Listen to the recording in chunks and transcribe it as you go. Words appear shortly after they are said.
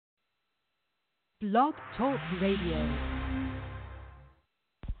Blog Talk Radio.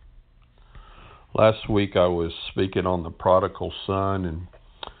 Last week I was speaking on the prodigal son and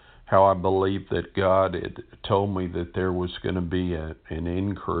how I believe that God had told me that there was going to be an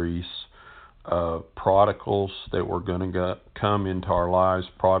increase of prodigals that were going to come into our lives,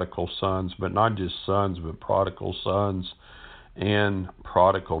 prodigal sons, but not just sons, but prodigal sons and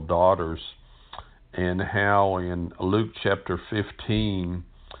prodigal daughters, and how in Luke chapter 15,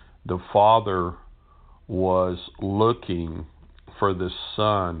 the father was looking for the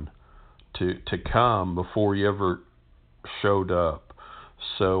son to come before he ever showed up.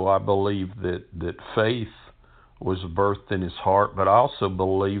 So I believe that faith was birthed in his heart, but I also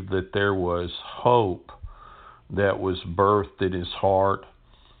believe that there was hope that was birthed in his heart.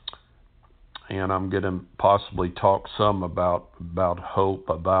 And I'm going to possibly talk some about hope,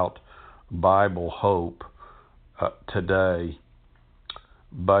 about Bible hope today.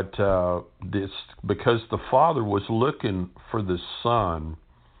 But this, because the father was looking for the son,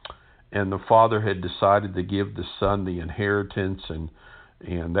 and the father had decided to give the son the inheritance,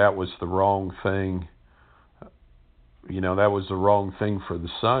 and that was the wrong thing. That was the wrong thing for the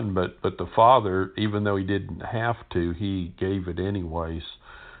son, but the father, even though he didn't have to, he gave it anyways.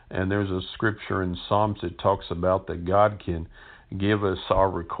 And there's a scripture in Psalms that talks about that God can give us our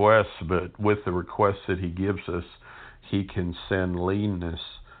requests, but with the requests that he gives us, he can send leanness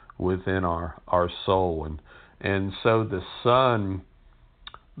within our soul. And so the son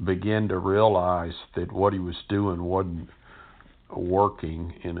began to realize that what he was doing wasn't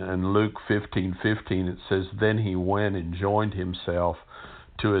working. In Luke 15:15 it says, "Then he went and joined himself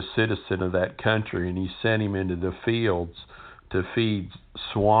to a citizen of that country, and he sent him into the fields to feed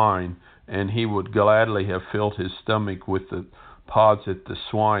swine, and he would gladly have filled his stomach with the pods that the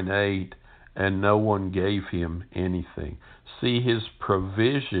swine ate, and no one gave him anything." See, his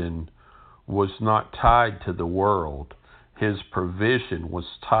provision was not tied to the world. His provision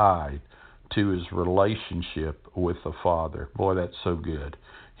was tied to his relationship with the Father. Boy, that's so good.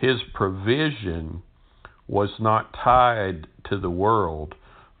 His provision was not tied to the world,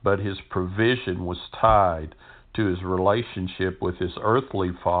 but his provision was tied to his relationship with his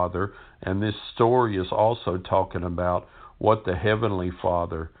earthly father. And this story is also talking about what the heavenly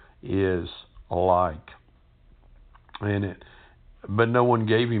Father is like. But no one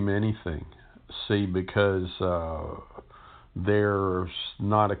gave him anything. See, because there's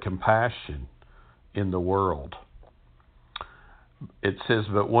not a compassion in the world. It says,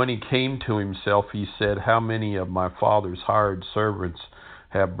 "But when he came to himself, he said, 'How many of my father's hired servants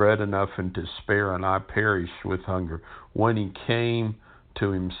have bread enough and to spare, and I perish with hunger?' When he came to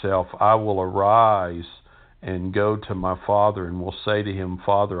himself, 'I will arise and go to my father, and will say to him,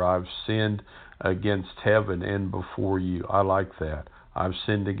 Father, I've sinned against heaven and before you.'" I like that. I've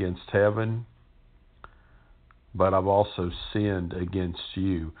sinned against heaven, but I've also sinned against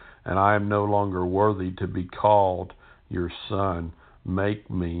you, and I am no longer worthy to be called your son.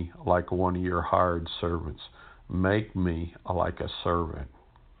 Make me like one of your hired servants. Make me like a servant.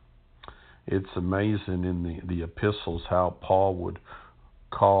 It's amazing in the epistles how Paul would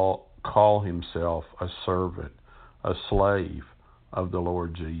call himself a servant, a slave of the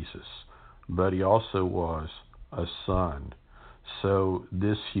Lord Jesus. But he also was a son. So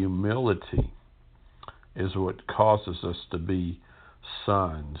this humility is what causes us to be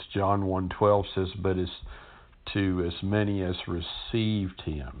sons. John 1:12 says, "But as many as received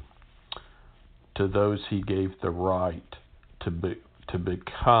him, to those he gave the right to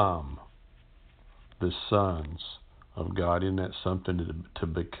become the sons of God." Isn't that something to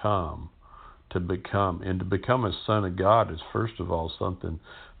become? And to become a son of God is, first of all, something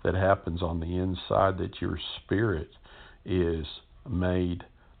that happens on the inside, that your spirit is made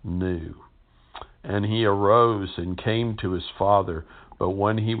new. "And he arose and came to his father. But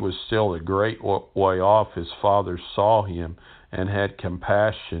when he was still a great way off, his father saw him and had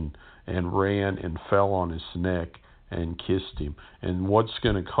compassion and ran and fell on his neck and kissed him." And what's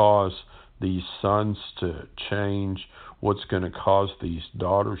going to cause these sons to change? What's going to cause these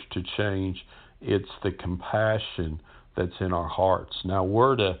daughters to change? It's the compassion that's in our hearts. Now,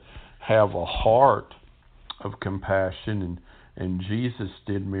 we're to have a heart of compassion, and Jesus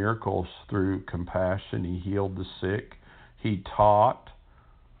did miracles through compassion. He healed the sick. He taught.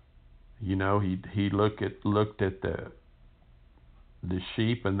 He looked at the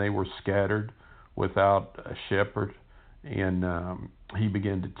sheep, and they were scattered without a shepherd, and he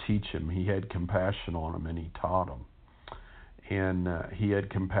began to teach them. He had compassion on them, and he taught them. And he had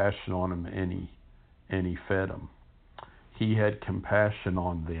compassion on them, and he fed them. He had compassion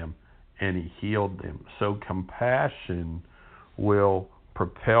on them, and he healed them. So compassion will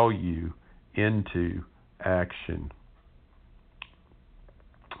propel you into action.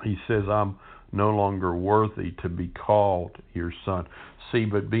 He says, I'm no longer worthy to be called your son. See,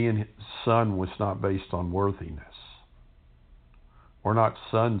 but being son was not based on worthiness. We're not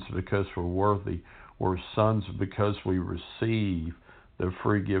sons because we're worthy. We're sons because we receive the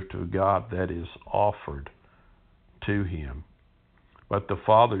free gift of God that is offered to him. But the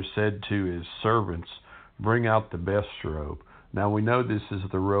Father said to his servants, bring out the best robe. Now we know this is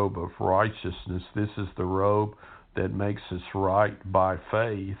the robe of righteousness. This is the robe that makes us right by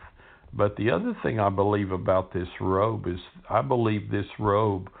faith. But the other thing I believe about this robe is I believe this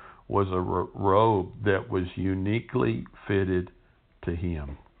robe was a robe that was uniquely fitted to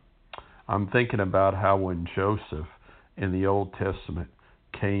him. I'm thinking about how when Joseph in the Old Testament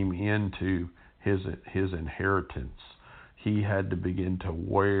came into his inheritance, he had to begin to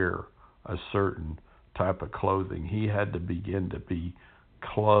wear a certain type of clothing. He had to begin to be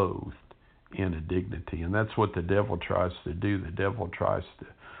clothed in a dignity. And that's what the devil tries to do. The devil tries to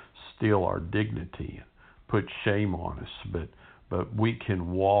steal our dignity and put shame on us. But we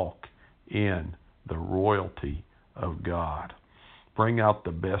can walk in the royalty of God. Bring out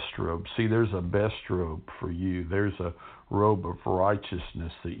the best robe. See, there's a best robe for you. There's a robe of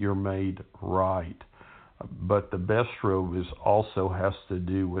righteousness that you're made right. But the best robe also has to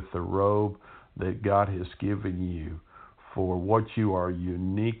do with the robe that God has given you for what you are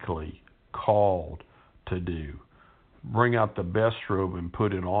uniquely called to do. Bring out the best robe and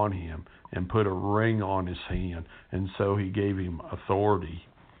put it on him, and put a ring on his hand. And so he gave him authority,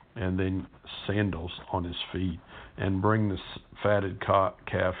 and then sandals on his feet. And bring the fatted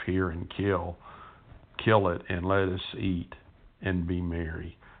calf here and kill it, and let us eat and be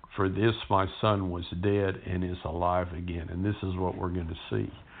merry. For this my son was dead and is alive again. And this is what we're going to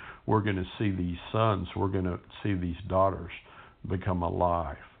see. We're going to see these sons, we're going to see these daughters become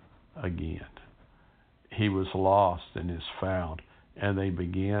alive again. He was lost and is found, and they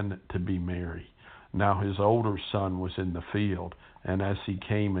began to be merry. Now his older son was in the field, and as he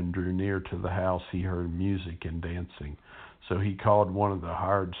came and drew near to the house, he heard music and dancing. So he called one of the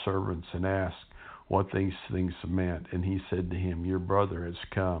hired servants and asked what these things meant. And he said to him, your brother has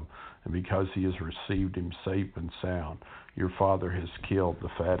come, and because he has received him safe and sound, your father has killed the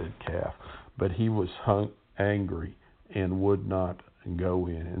fatted calf. But he was angry and would not go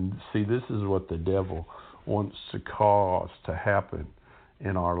in. And see, this is what the devil wants to cause to happen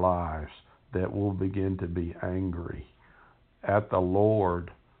in our lives, that we'll begin to be angry at the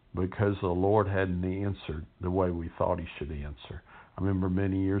Lord because the Lord hadn't answered the way we thought he should answer. I remember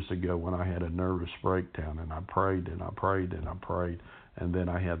many years ago when I had a nervous breakdown, and I prayed and I prayed and I prayed, and then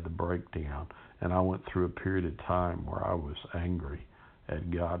I had the breakdown, and I went through a period of time where I was angry at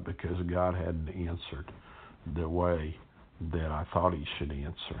God because God hadn't answered the way that I thought he should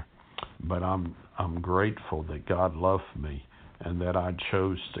answer. But I'm grateful that God loved me, and that I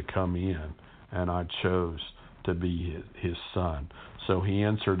chose to come in, and I chose to be his son. So he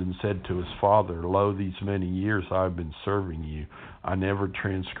answered and said to his father, lo, these many years I have been serving you. I never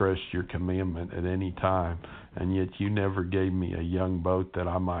transgressed your commandment at any time, and yet you never gave me a young boat that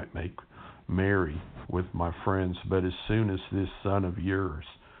I might make merry with my friends. But as soon as this son of yours,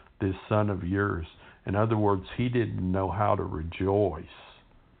 in other words, he didn't know how to rejoice.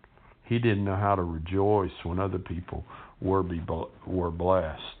 He didn't know how to rejoice when other people were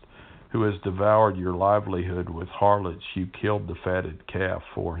blessed. Who has devoured your livelihood with harlots, you killed the fatted calf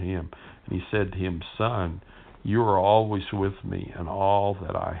for him. And he said to him, son, you are always with me, and all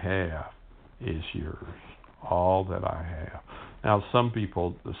that I have is yours. All that I have. Now, some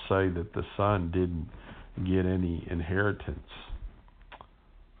people say that the son didn't get any inheritance.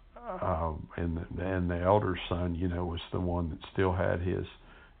 And the elder son, was the one that still had his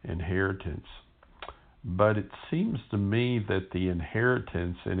inheritance. But it seems to me that the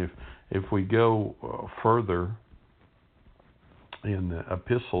inheritance, and if we go further in the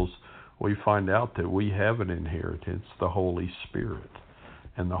epistles, we find out that we have an inheritance, the Holy Spirit.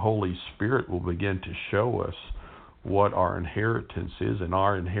 And the Holy Spirit will begin to show us what our inheritance is, and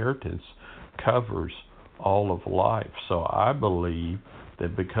our inheritance covers all of life. So I believe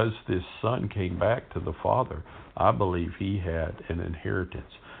that because this son came back to the Father, I believe he had an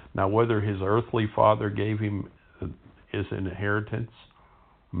inheritance. Now, whether his earthly father gave him his inheritance,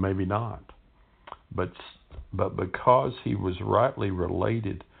 maybe not. But because he was rightly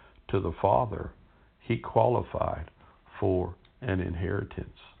related to the Father, he qualified for an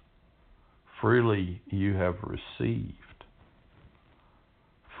inheritance. Freely you have received,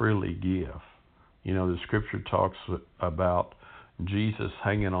 freely give. The scripture talks about Jesus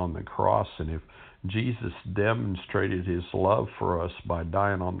hanging on the cross, and Jesus demonstrated his love for us by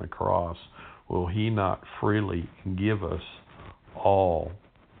dying on the cross. Will he not freely give us all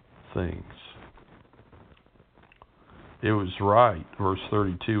things? It was right, verse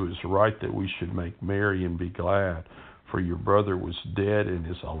 32, it was right that we should make merry and be glad, for your brother was dead and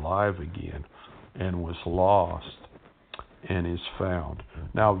is alive again, and was lost and is found.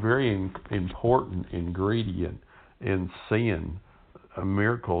 Now, a very important ingredient in seeing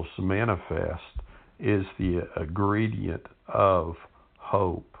miracles manifest is the ingredient of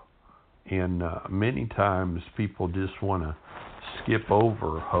hope. And many times people just want to skip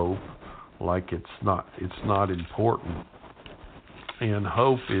over hope like it's not important. And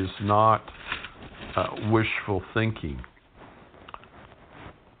hope is not wishful thinking.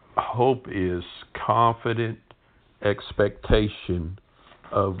 Hope is confident expectation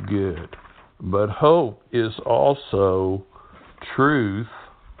of good. But hope is also truth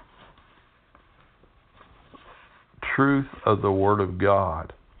of the Word of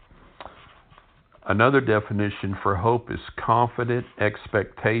God. Another definition for hope is confident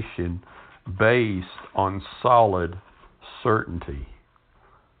expectation based on solid certainty.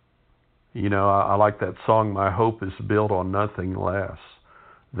 You know, I like that song, my hope is built on nothing less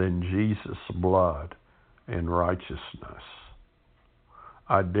than Jesus' blood and righteousness.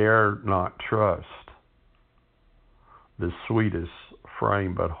 I dare not trust the sweetest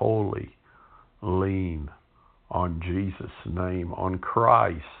frame, but wholly lean on Jesus' name, on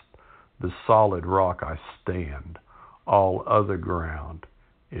Christ, the solid rock I stand. All other ground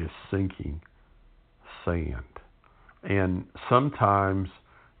is sinking sand. And sometimes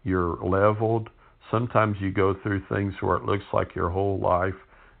you're leveled. Sometimes you go through things where it looks like your whole life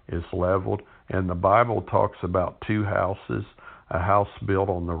is leveled. And the Bible talks about two houses, a house built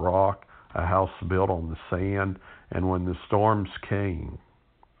on the rock, a house built on the sand. And when the storms came,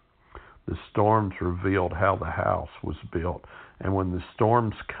 the storms revealed how the house was built. And when the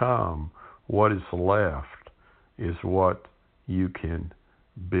storms come, what is left is what you can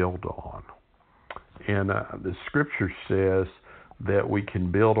build on. And the scripture says that we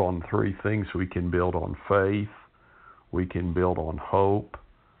can build on three things. We can build on faith, we can build on hope,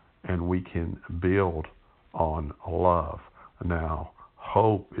 and we can build on love. Now,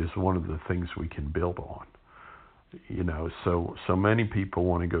 hope is one of the things we can build on. You know, so many people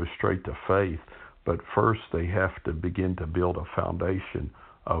want to go straight to faith, but first they have to begin to build a foundation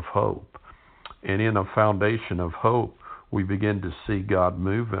of hope. And in a foundation of hope, we begin to see God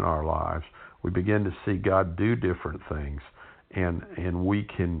move in our lives. We begin to see God do different things, and we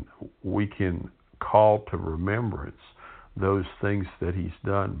can call to remembrance those things that He's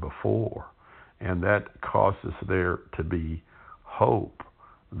done before, and that causes there to be hope.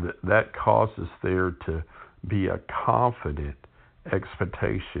 That causes there to be a confident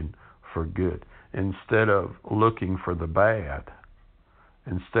expectation for good. Instead of looking for the bad,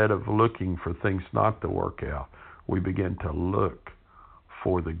 instead of looking for things not to work out, we begin to look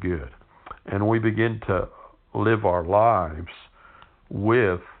for the good. And we begin to live our lives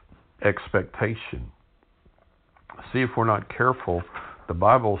with expectation. See, if we're not careful, the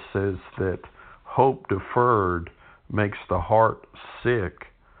Bible says that hope deferred makes the heart sick,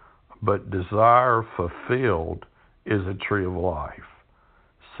 but desire fulfilled is a tree of life.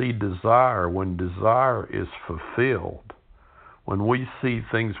 See, when desire is fulfilled, when we see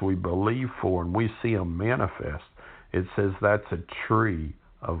things we believe for and we see them manifest, it says that's a tree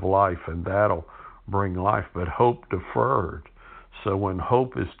of life, and that'll bring life. But hope deferred. So when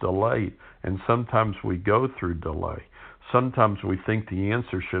hope is delayed, and sometimes we go through delay, sometimes we think the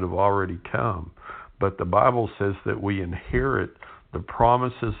answer should have already come. But the Bible says that we inherit the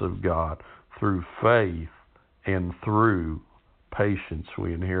promises of God through faith and through patience.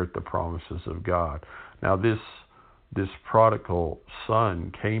 We inherit the promises of God. Now this prodigal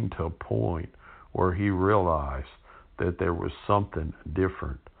son came to a point where he realized that there was something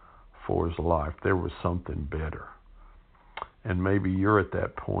different for his life. There was something better. And maybe you're at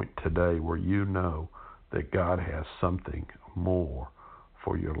that point today where you know that God has something more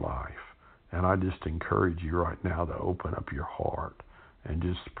for your life. And I just encourage you right now to open up your heart and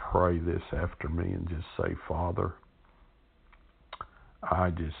just pray this after me and just say, Father, I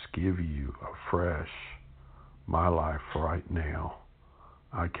just give you afresh my life right now.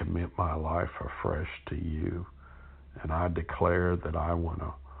 I commit my life afresh to you, and I declare that I want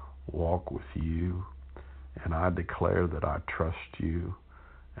to walk with you, and I declare that I trust you,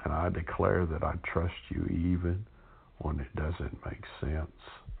 and I declare that I trust you even when it doesn't make sense.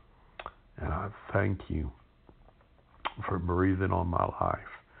 And I thank you for breathing on my life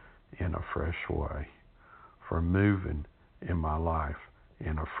in a fresh way, for moving in my life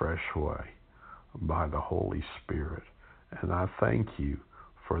in a fresh way. by the Holy Spirit. And I thank you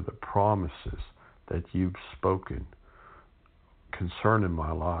for the promises that you've spoken concerning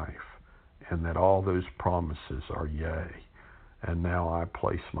my life, and that all those promises are yea. And now I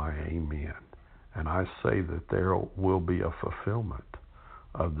place my amen. And I say that there will be a fulfillment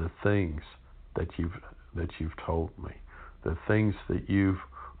of the things that you've told me, the things that you've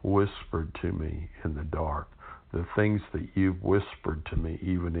whispered to me in the dark, the things that you've whispered to me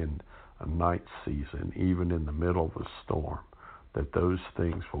even in a night season, even in the middle of a storm, that those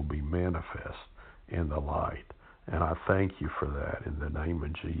things will be manifest in the light. And I thank you for that in the name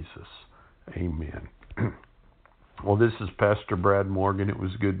of Jesus. Amen. Well, this is Pastor Brad Morgan. It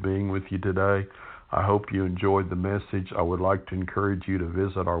was good being with you today. I hope you enjoyed the message. I would like to encourage you to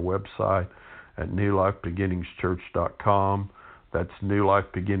visit our website at newlifebeginningschurch.com. That's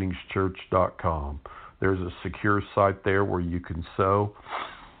newlifebeginningschurch.com. There's a secure site there where you can sow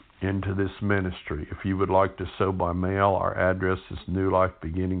into this ministry. If you would like to sow by mail, our address is New Life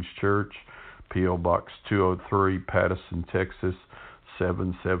Beginnings Church, P.O. Box 203, Patterson, Texas,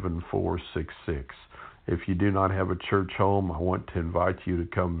 77466. If you do not have a church home, I want to invite you to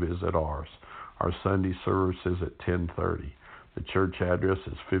come visit ours. Our Sunday service is at 10:30. The church address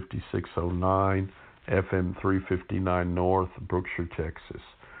is 5609 FM 359 North, Brookshire, Texas.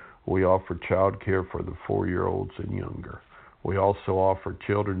 We offer child care for the 4-year-olds and younger. We also offer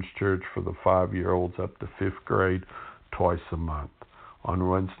children's church for the 5-year-olds up to 5th grade twice a month. On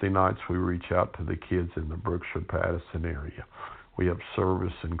Wednesday nights, we reach out to the kids in the Brookshire-Patterson area. We have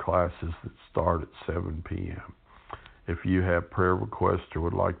service and classes that start at 7 p.m. If you have prayer requests or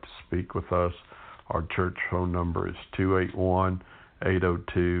would like to speak with us, our church phone number is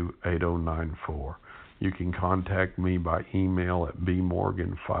 281-802-8094. You can contact me by email at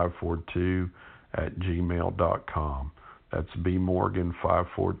bmorgan542@gmail.com. That's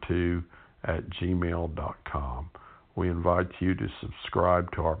bmorgan542@gmail.com. We invite you to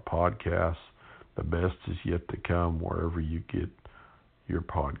subscribe to our podcast. The best is yet to come wherever you get your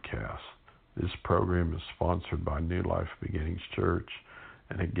podcast. This program is sponsored by New Life Beginnings Church.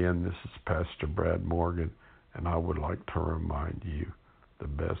 And again, this is Pastor Brad Morgan, and I would like to remind you, the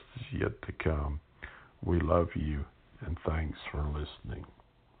best is yet to come. We love you, and thanks for listening.